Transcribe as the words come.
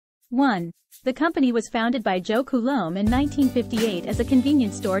1. The company was founded by Joe Coulombe in 1958 as a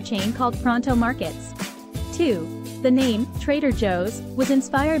convenience store chain called Pronto Markets. 2. The name, TraderJoes, was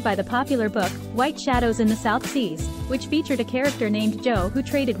inspired by the popular book, White Shadows in the South Seas, which featured a character named Joe who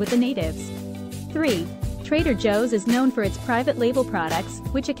traded with the natives. 3. TraderJoes is known for its private label products,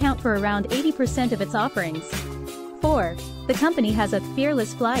 which account for around 80% of its offerings. 4. The company has a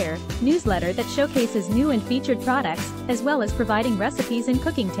fearless flyer newsletter that showcases new and featured products, as well as providing recipes and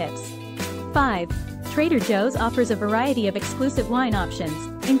cooking tips. 5. TraderJoes offers a variety of exclusive wine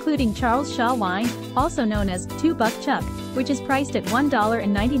options, including Charles Shaw wine, also known as $2 Chuck, which is priced at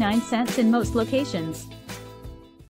 $1.99 in most locations.